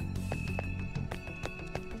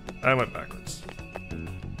 I went backwards.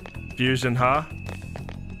 Fusion, huh?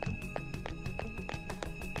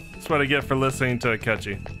 That's what I get for listening to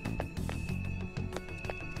Akechi.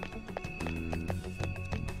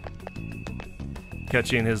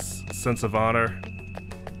 Akechi and his sense of honor.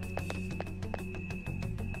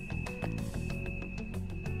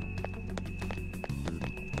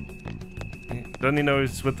 Doesn't he know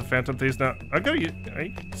he's with the Phantom Thieves now? I'm gonna use. Are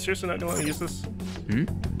you seriously not gonna let me use this?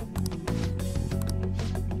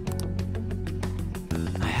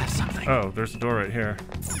 I have something. Oh, there's a door right here.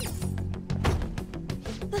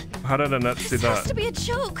 How did I not see This has that? to be a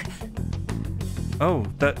joke. Oh,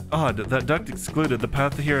 that odd. That duct excluded. The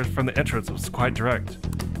path here from the entrance was quite direct.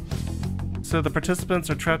 So the participants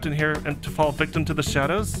are trapped in here and to fall victim to the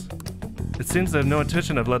shadows? It seems they have no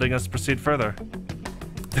intention of letting us proceed further.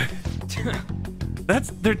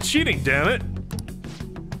 They're cheating, damn it!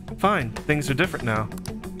 Fine, things are different now.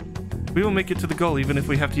 We will make it to the goal even if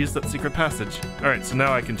we have to use that secret passage. Alright, so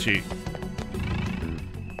now I can cheat.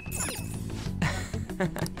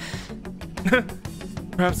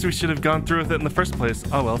 Perhaps we should have gone through with it in the first place.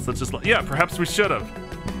 Oh well, so just yeah, perhaps we should have.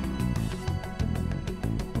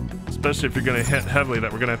 Especially if you're gonna hint heavily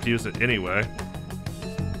that we're gonna have to use it anyway.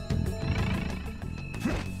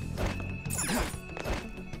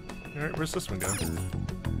 Alright, where's this one go?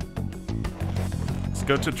 Let's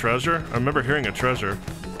go to treasure. I remember hearing a treasure.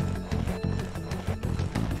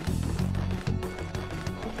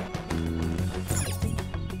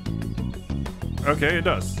 Okay, it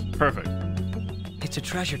does. Perfect. It's a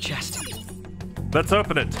treasure chest. Let's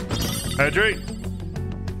open it. Hydrate.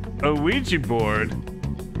 A Ouija board.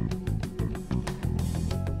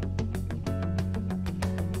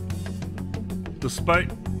 Despite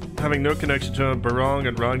having no connection to him, Barong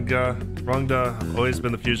and Rongda have always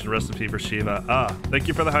been the fusion recipe for Shiva. Ah, thank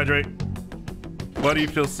you for the hydrate. Why do you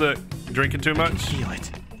feel sick? Drinking too much? Feel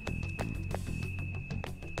it.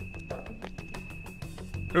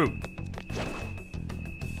 Ooh.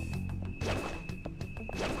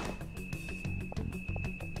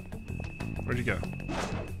 Where'd you go?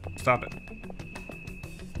 Stop it.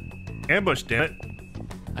 Ambush, damn it.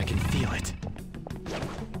 I can feel it.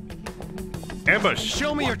 Ambush.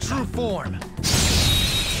 Show me your true form.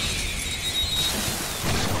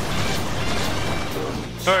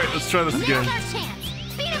 Alright, let's try this again. Now's our chance.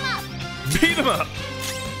 Beat him up. Beat him up!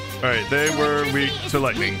 Alright, they were weak to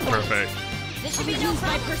lightning. Perfect. This should be no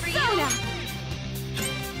problem for you.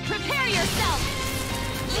 Prepare yourself.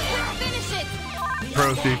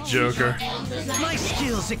 Pro Thief Joker. My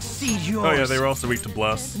skills exceed yours. Oh yeah, they were also weak to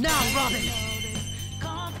Bless. Now, Robin.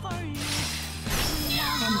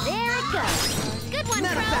 And there it goes. Good one,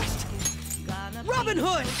 Manifest. Robin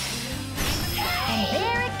Hood. Crow. And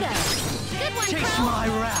there it goes. Good one, Chase Crow. my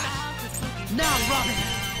wrath. Now, Robin.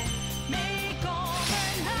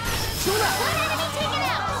 One enemy taken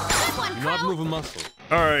out. Good one, Not Crow. move a muscle.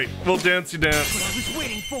 Alright, we'll dancey dance. I was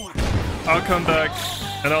waiting for. I'll come back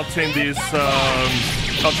and I'll tame these,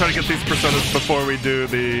 I'll try to get these personas before we do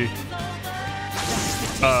the,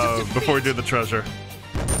 treasure.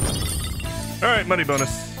 Alright, money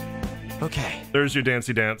bonus. Okay, There's your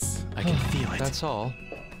dancey dance. I can feel it. That's all.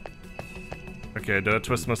 Okay, did I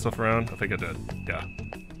twist myself around? I think I did. Yeah.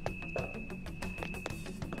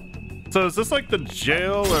 So is this like the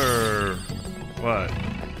jail or what?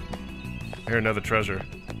 Here, another treasure.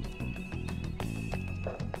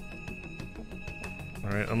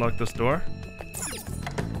 Alright, unlock this door.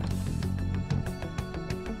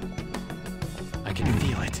 I can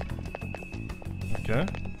feel it. Okay.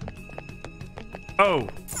 Oh!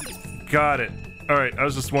 Got it. Alright, I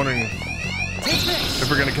was just wondering if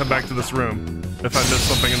we're gonna come back to this room. If I missed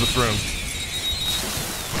something in this room.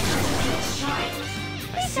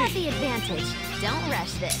 We've got the advantage. Don't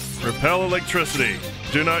rush this. Repel electricity.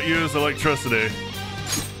 Do not use electricity.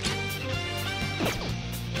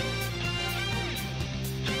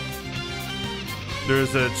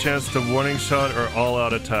 There's a chance to warning shot or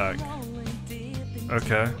all-out attack.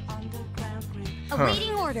 Okay.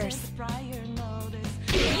 Awaiting orders.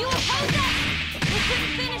 You oppose us! We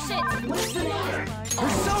couldn't finish it!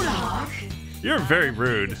 Persona! You're very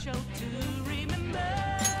rude.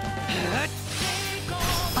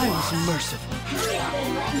 I was merciful.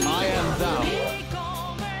 I am thou.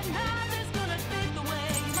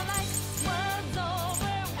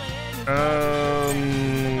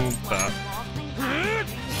 That.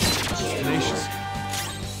 Tenacious.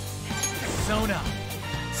 Persona.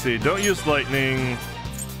 See, don't use lightning.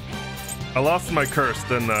 I lost my curse,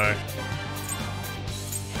 didn't I?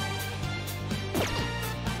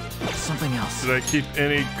 Something else. Did I keep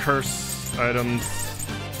any curse items?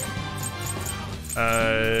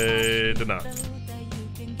 I did not.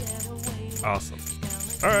 Awesome.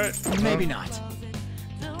 Alright. Maybe not.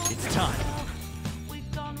 It's time.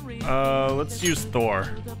 Let's use Thor.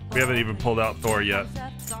 We haven't even pulled out Thor yet.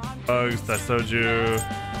 Bugs, Daisoju,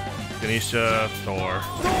 Ganesha, Thor.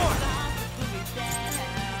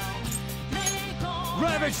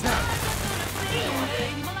 Ravage them!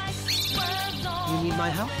 You need my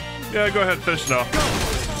help? Yeah, go ahead, fish now.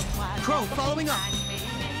 Crow, following up.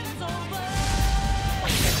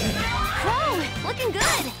 Crow, looking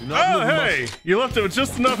good. Do not Oh, move a hey! You left it with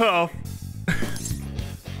just enough health.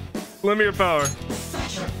 Lend me your power.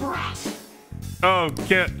 Oh,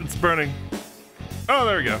 can't. It's burning. Oh,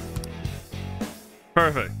 there we go.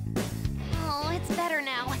 Perfect. Oh, it's better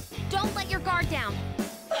now. Don't let your guard down.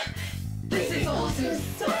 This is all so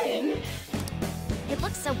sudden. It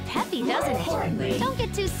looks so peppy, doesn't it? Don't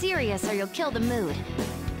get too serious or you'll kill the mood.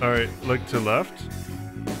 Alright, look to left.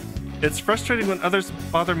 It's frustrating when others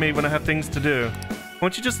bother me when I have things to do.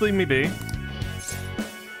 Won't you just leave me be?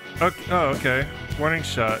 Okay, oh, okay. Warning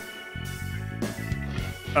shot.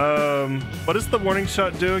 What does the warning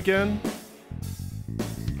shot do again?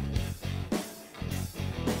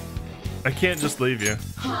 I can't just leave you.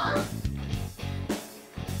 Huh?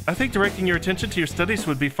 I think directing your attention to your studies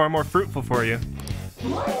would be far more fruitful for you.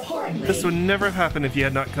 More importantly, This would never have happened if you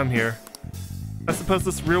had not come here. I suppose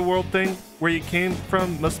this real world thing, where you came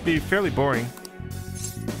from, must be fairly boring.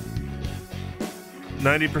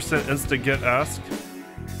 90% instant get ask.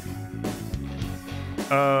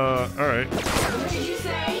 Alright. what did you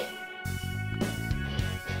say?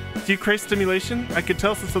 Do you crave stimulation? I could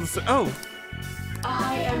tell since of the oh!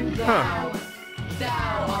 I am thou.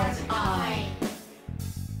 Thou art I.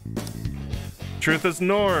 Truth is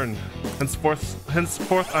Norn.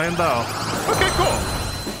 Henceforth I am thou. Okay, cool.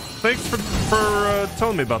 Thanks for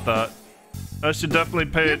telling me about that. I should definitely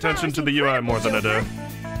pay attention to the UI more than I do.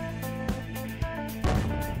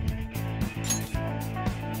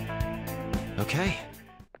 Okay.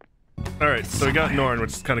 Alright, so we got Norn,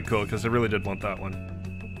 which is kind of cool, because I really did want that one.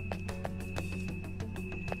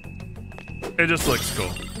 It just looks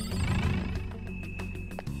cool.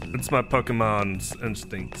 It's my Pokemon's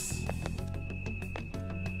instincts.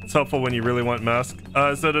 It's helpful when you really want mask.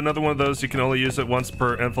 Is that another one of those you can only use it once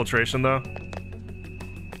per infiltration, though?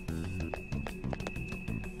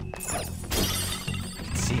 I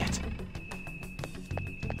can see it.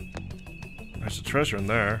 There's a treasure in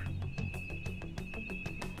there.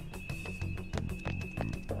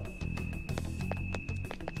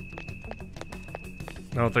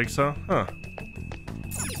 I don't think so. Huh.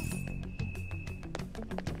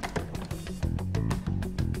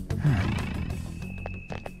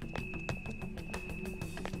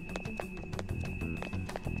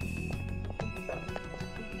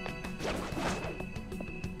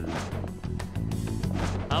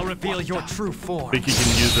 I'll reveal your true form. Think you can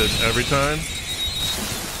use it every time?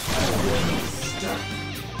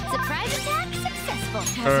 Surprise attack successful.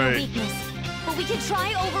 Has All no right. weakness. But we could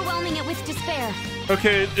try overwhelming it with despair.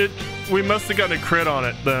 Okay, we must have gotten a crit on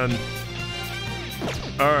it then.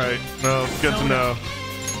 Alright, no, good to know.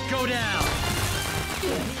 Go down.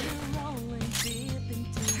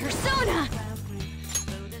 Persona!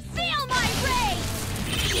 Feel my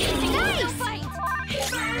rage! Nice!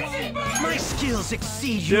 My skills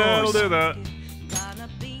exceed Yeah, it'll yours. do that.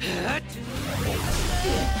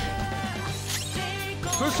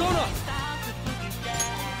 Persona.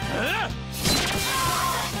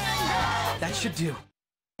 That should do.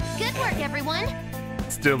 Good work, everyone!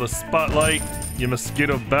 Steal the spotlight, you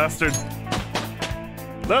mosquito bastard.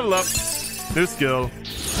 Level up. New skill.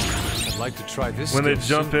 I'd like to try this. When they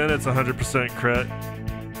skill jump in, it's 100% crit.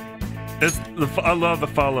 I love the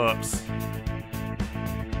follow-ups.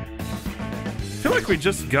 I feel like we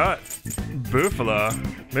just got Bufala.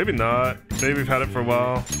 Maybe not. Maybe we've had it for a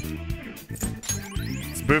while.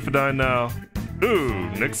 It's Bufadine now. Ooh,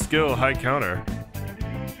 next skill, high counter.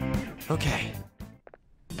 Okay.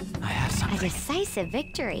 I have A something. decisive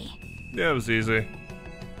victory. Yeah, it was easy.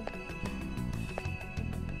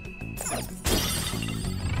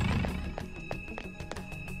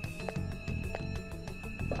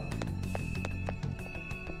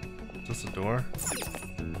 Is this a door?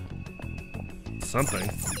 Something.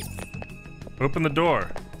 Open the door.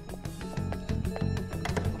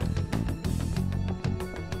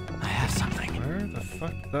 I have something. Where the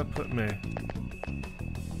fuck did that put me?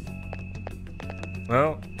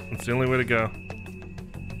 Well, it's the only way to go.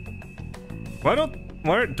 Why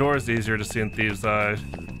aren't doors easier to see in Thieves' Eye?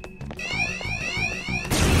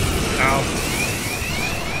 Ow.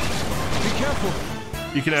 Be careful.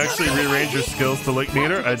 You can actually rearrange your skills to look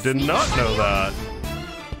neater? I did not know that.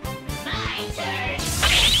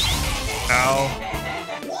 Ow.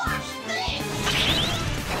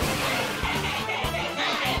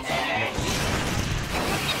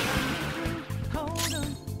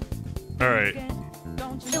 Alright,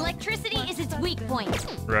 Electricity is its weak point.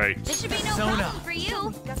 right. This should be no Persona. problem for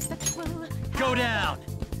you. Go down.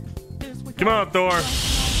 Come on, Thor.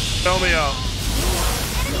 Help me out.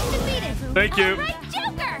 Enemy defeated. Thank you. All right,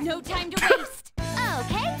 Joker. No time to waste.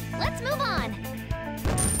 Okay, let's move on.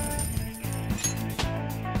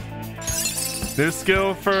 New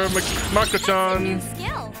skill for New Mako-chan.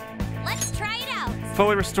 skill. Let's try it out.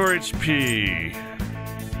 Fully restore HP.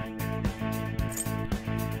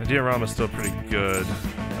 The diorama's still pretty good.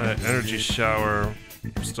 Energy shower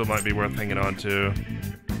still might be worth hanging on to.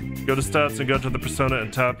 Go to stats and go to the persona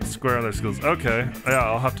and tap square on their skills. Okay, yeah,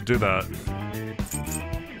 I'll have to do that.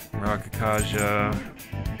 Rakakaja.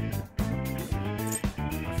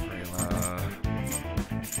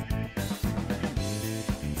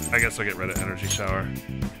 I guess I'll get rid of energy shower.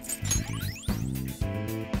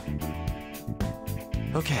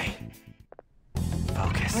 Okay.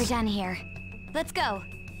 Focus. We're done here. Let's go.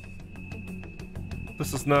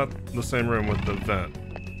 This is not the same room with the vent,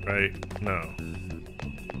 right? No.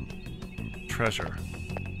 Treasure.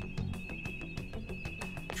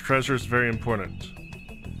 Treasure is very important.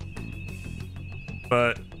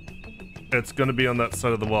 But it's gonna be on that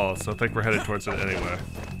side of the wall, so I think we're headed towards it anyway.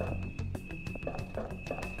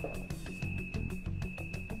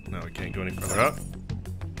 No, we can't go any further up.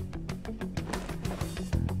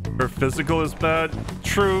 Her physical is bad.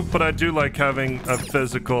 True, but I do like having a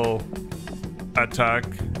physical attack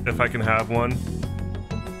if I can have one.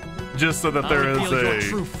 Just so that there I'll is reveal your a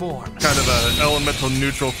true form. kind of an elemental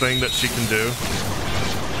neutral thing that she can do.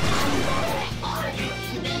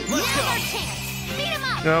 Let's go. Beat him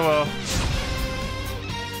up. Oh well.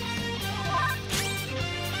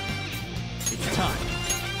 It's time.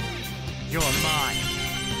 You're mine.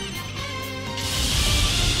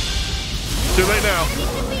 Too late now. He's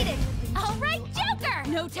defeated. All right, Joker.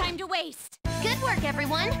 No time to waste. Good work,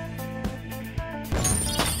 everyone.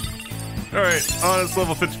 Alright, on it's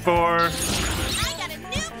level 54. I got a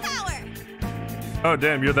new power. Oh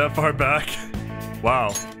damn, you're that far back?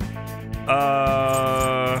 Wow.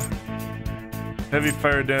 Heavy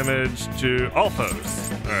fire damage to all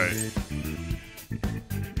foes. Alright.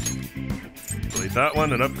 Delete that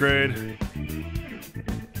one and upgrade.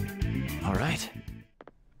 All right.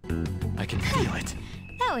 I can feel it.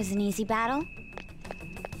 That was an easy battle.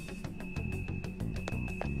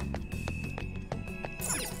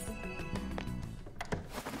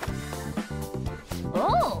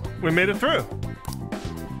 We made it through.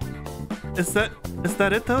 Is that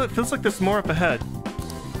it though? It feels like there's more up ahead.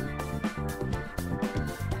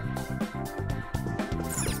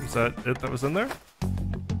 Is that it that was in there?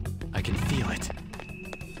 I can feel it.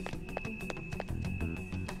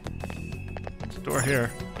 There's a door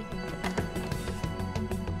here.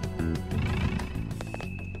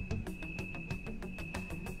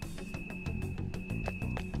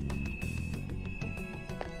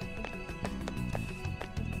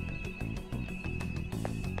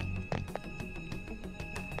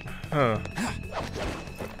 Huh.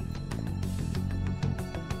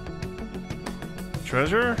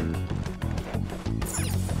 Treasure?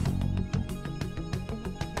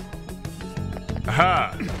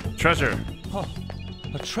 Aha! Treasure. Oh,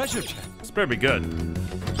 a treasure chest. This better be good.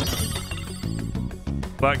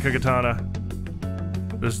 Black Katana.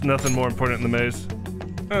 There's nothing more important in the maze.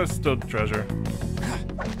 Oh, it's still treasure.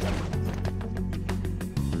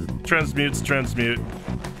 Transmutes, transmute.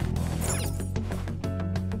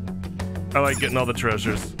 I like getting all the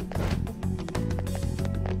treasures.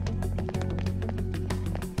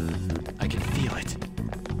 I can feel it.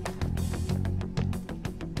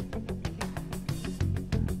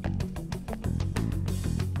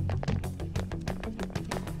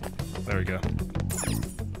 There we go.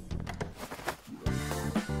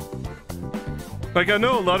 Like, I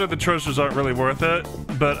know a lot of the treasures aren't really worth it,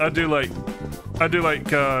 but I do like trying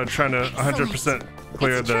to 100%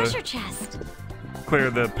 clear It's a treasure chest. clear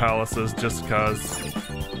the palaces just cause.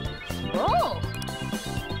 Oh!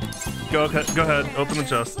 Go ahead, open the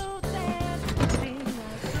chest.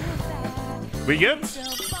 We get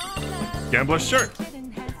Gambler's shirt.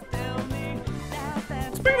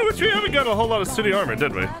 Speaking of which, we haven't got a whole lot of sooty armor,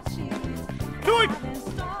 did we? I feel like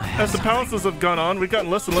as the palaces have gone on, we've gotten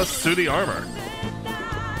less and less sooty armor.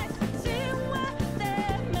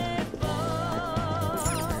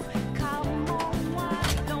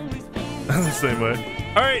 The same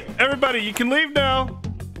way. Alright, everybody, you can leave now.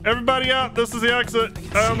 Everybody out. This is the exit.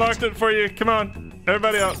 I unlocked it for you. Come on.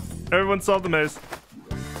 Everybody out. Everyone solved the maze.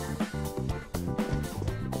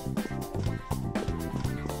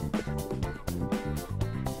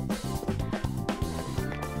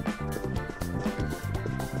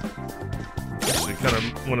 Actually, kind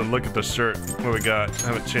of want to look at the shirt. What we got? I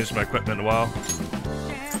haven't changed my equipment in a while.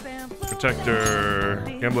 Protector,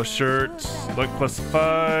 Gambler shirt, luck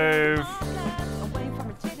 +5.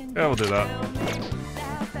 Yeah, we'll do that.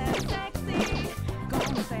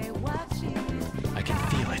 I can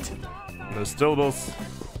feel it. No stillables.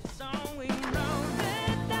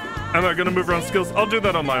 I'm not gonna move around skills. I'll do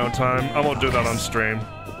that on my own time. I won't do that on stream.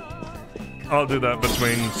 I'll do that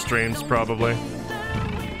between streams probably.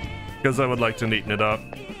 Because I would like to neaten it up.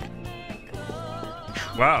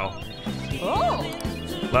 Wow. Oh!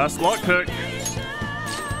 Last lockpick.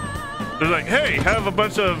 They're like, hey, have a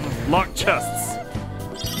bunch of locked chests.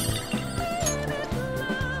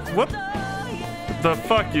 What the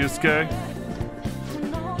fuck, Yusuke?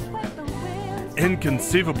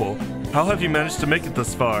 Inconceivable. How have you managed to make it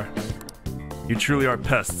this far? You truly are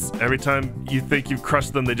pests. Every time you think you've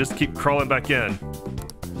crushed them, they just keep crawling back in.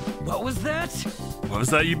 What was that? What was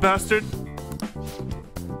that, you bastard?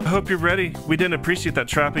 I hope you're ready. We didn't appreciate that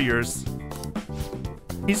trap of yours.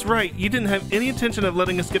 He's right. You didn't have any intention of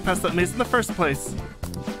letting us get past that maze in the first place.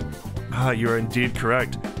 Ah, you are indeed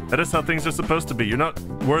correct. That is how things are supposed to be. You're not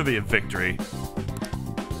worthy of victory.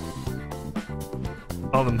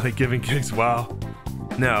 All the money-giving gigs, wow.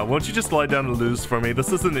 Now, won't you just lie down and lose for me?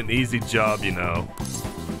 This isn't an easy job, you know.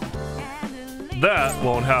 That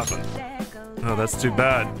won't happen. Oh, that's too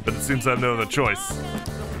bad, but it seems I have no other choice.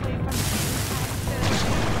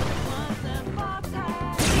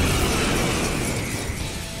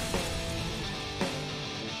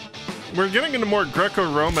 We're getting into more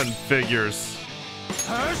Greco-Roman figures.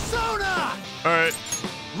 Persona! Alright,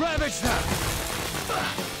 Ravage them!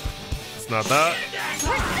 it's not that.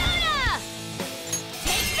 Persona!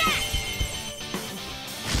 Take that!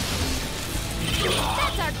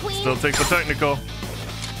 That's our queen! Still take the technical.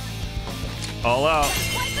 All out.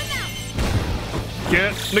 Wipe them out!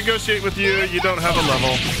 Can't negotiate with you, you don't have a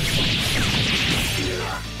level.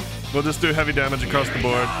 We'll just do heavy damage across the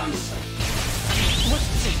board.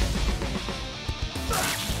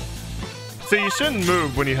 See, you shouldn't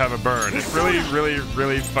move when you have a burn. It really, really,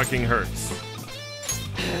 really fucking hurts.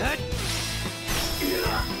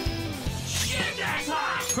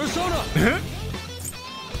 Persona!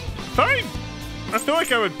 Fine! I feel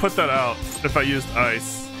like I would put that out if I used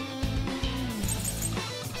ice.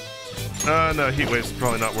 No, heat wave's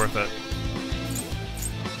probably not worth it.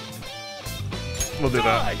 We'll do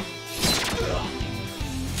that.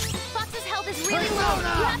 Fox's health is is really low.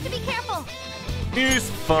 You have to be careful. He's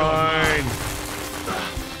fine.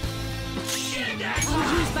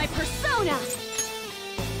 I'll use my persona.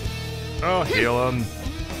 I'll heal him.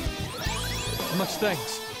 Much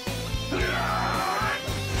thanks.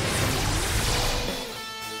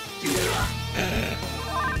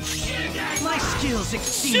 My skills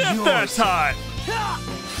exceed Shit, yours. that's hot.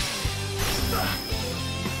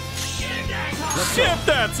 Shit,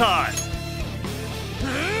 that's hot.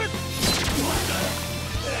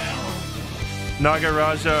 Naga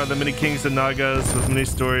Raja are the many kings and Nagas with many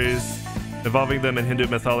stories involving them in Hindu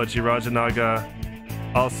mythology. Raja Naga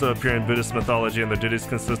also appear in Buddhist mythology, and their duties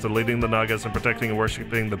consist of leading the Nagas and protecting and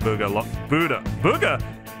worshipping the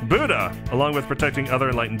Buddha, along with protecting other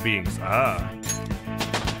enlightened beings. Ah.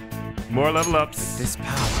 More level ups. This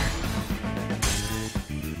power.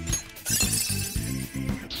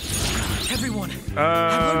 Everyone,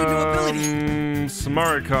 I've learned a new ability.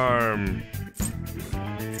 Samarikarm.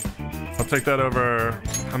 I'll take that over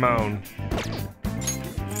Hamon.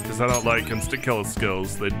 Because I don't like instant kill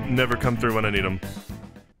skills. They never come through when I need them.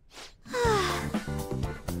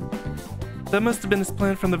 That must have been his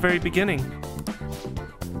plan from the very beginning.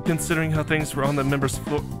 Considering how things were on the members'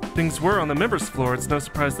 floor, it's no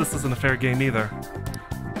surprise this isn't a fair game either.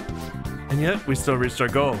 And yet, we still reached our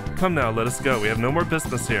goal. Come now, let us go. We have no more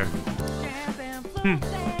business here.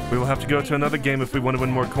 We will have to go to another game if we want to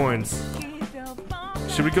win more coins.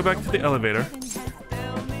 Should we go back to the elevator?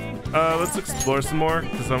 Let's explore some more,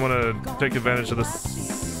 because I want to take advantage of this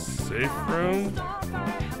safe room.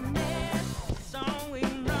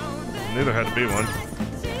 I knew there had to be one.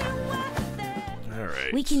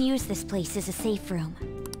 Alright. We can use this place as a safe room.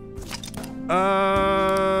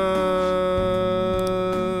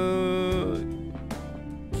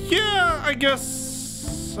 Yeah, I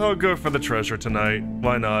guess I'll go for the treasure tonight.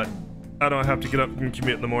 Why not? I don't have to get up and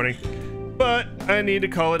commute in the morning. But I need to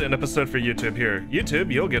call it an episode for YouTube here.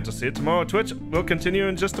 YouTube, you'll get to see it tomorrow. Twitch will continue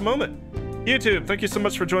in just a moment. YouTube, thank you so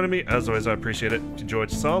much for joining me. As always, I appreciate it. If you enjoyed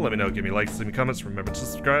what you saw, let me know. Give me likes, leave me comments. Remember to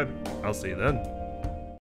subscribe. I'll see you then.